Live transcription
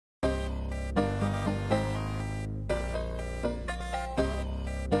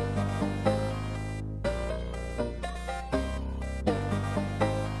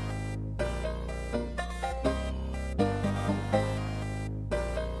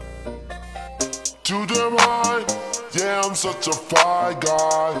Too damn high, yeah, I'm such a fly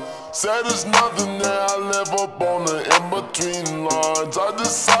guy. Said there's nothing there, I live up on the in-between lines. I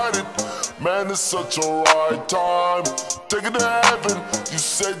decided, man, it's such a right time. Take it to heaven, you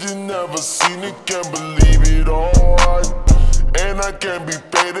said you never seen it, can't believe it, alright. And I can't be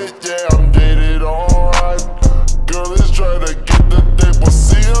faded, yeah, I'm dated, alright. Girl, let's try to get the date, but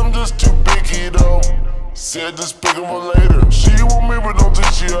see, I'm just too picky though. Said just pick 'em up later, she want me but don't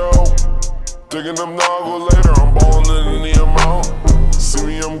think she out. Thinking I'm not go later, I'm ballin' in any amount. See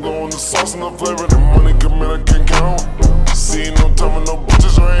me, I'm going the sauce and the flavor, the money come in, I can't count. See, no time with no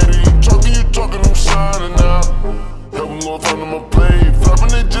bitches or hating. You talking, I'm shining out. Help them Lord find them a play. Flapping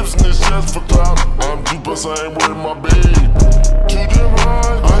they gyps and they chest for clout. I'm too plus, I ain't worried my babe. Too damn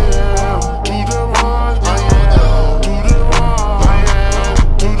high, I am. Too damn high, I am. Too damn high, I am.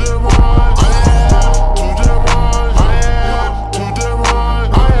 Too damn high, I am. Too damn high, I am. Too damn high,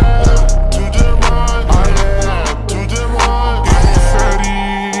 I am. Too damn high, I am. Too damn high, I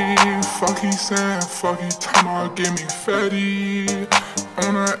am. Fatty, fuck he saying, fuck he talking about give me fatty.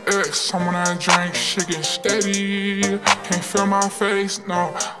 I'm on that X, I'm on that drink, shit getting steady. Can't feel my face,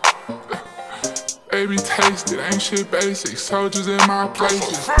 no. Baby taste it, ain't shit basic. Soldiers in my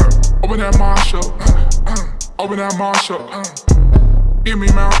places. Open that marshal, open that marshal. Give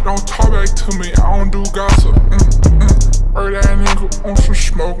me mouth, don't talk back to me, I don't do gossip. Heard that nigga on some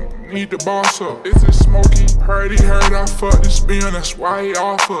smoke, need the boss up. Is it smoky? Heard he heard I fucked this spin, that's why he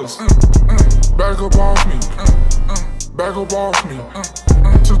offers. Back up off me, back up off me.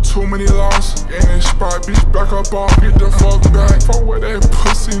 Took too many losses in this spot, bitch, back up off, get the fuck back. Fuck with that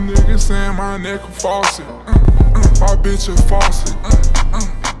pussy nigga saying my neck a faucet. My bitch a faucet.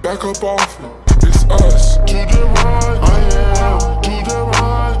 Back up off it, it's us. Too damn high, I am. Too damn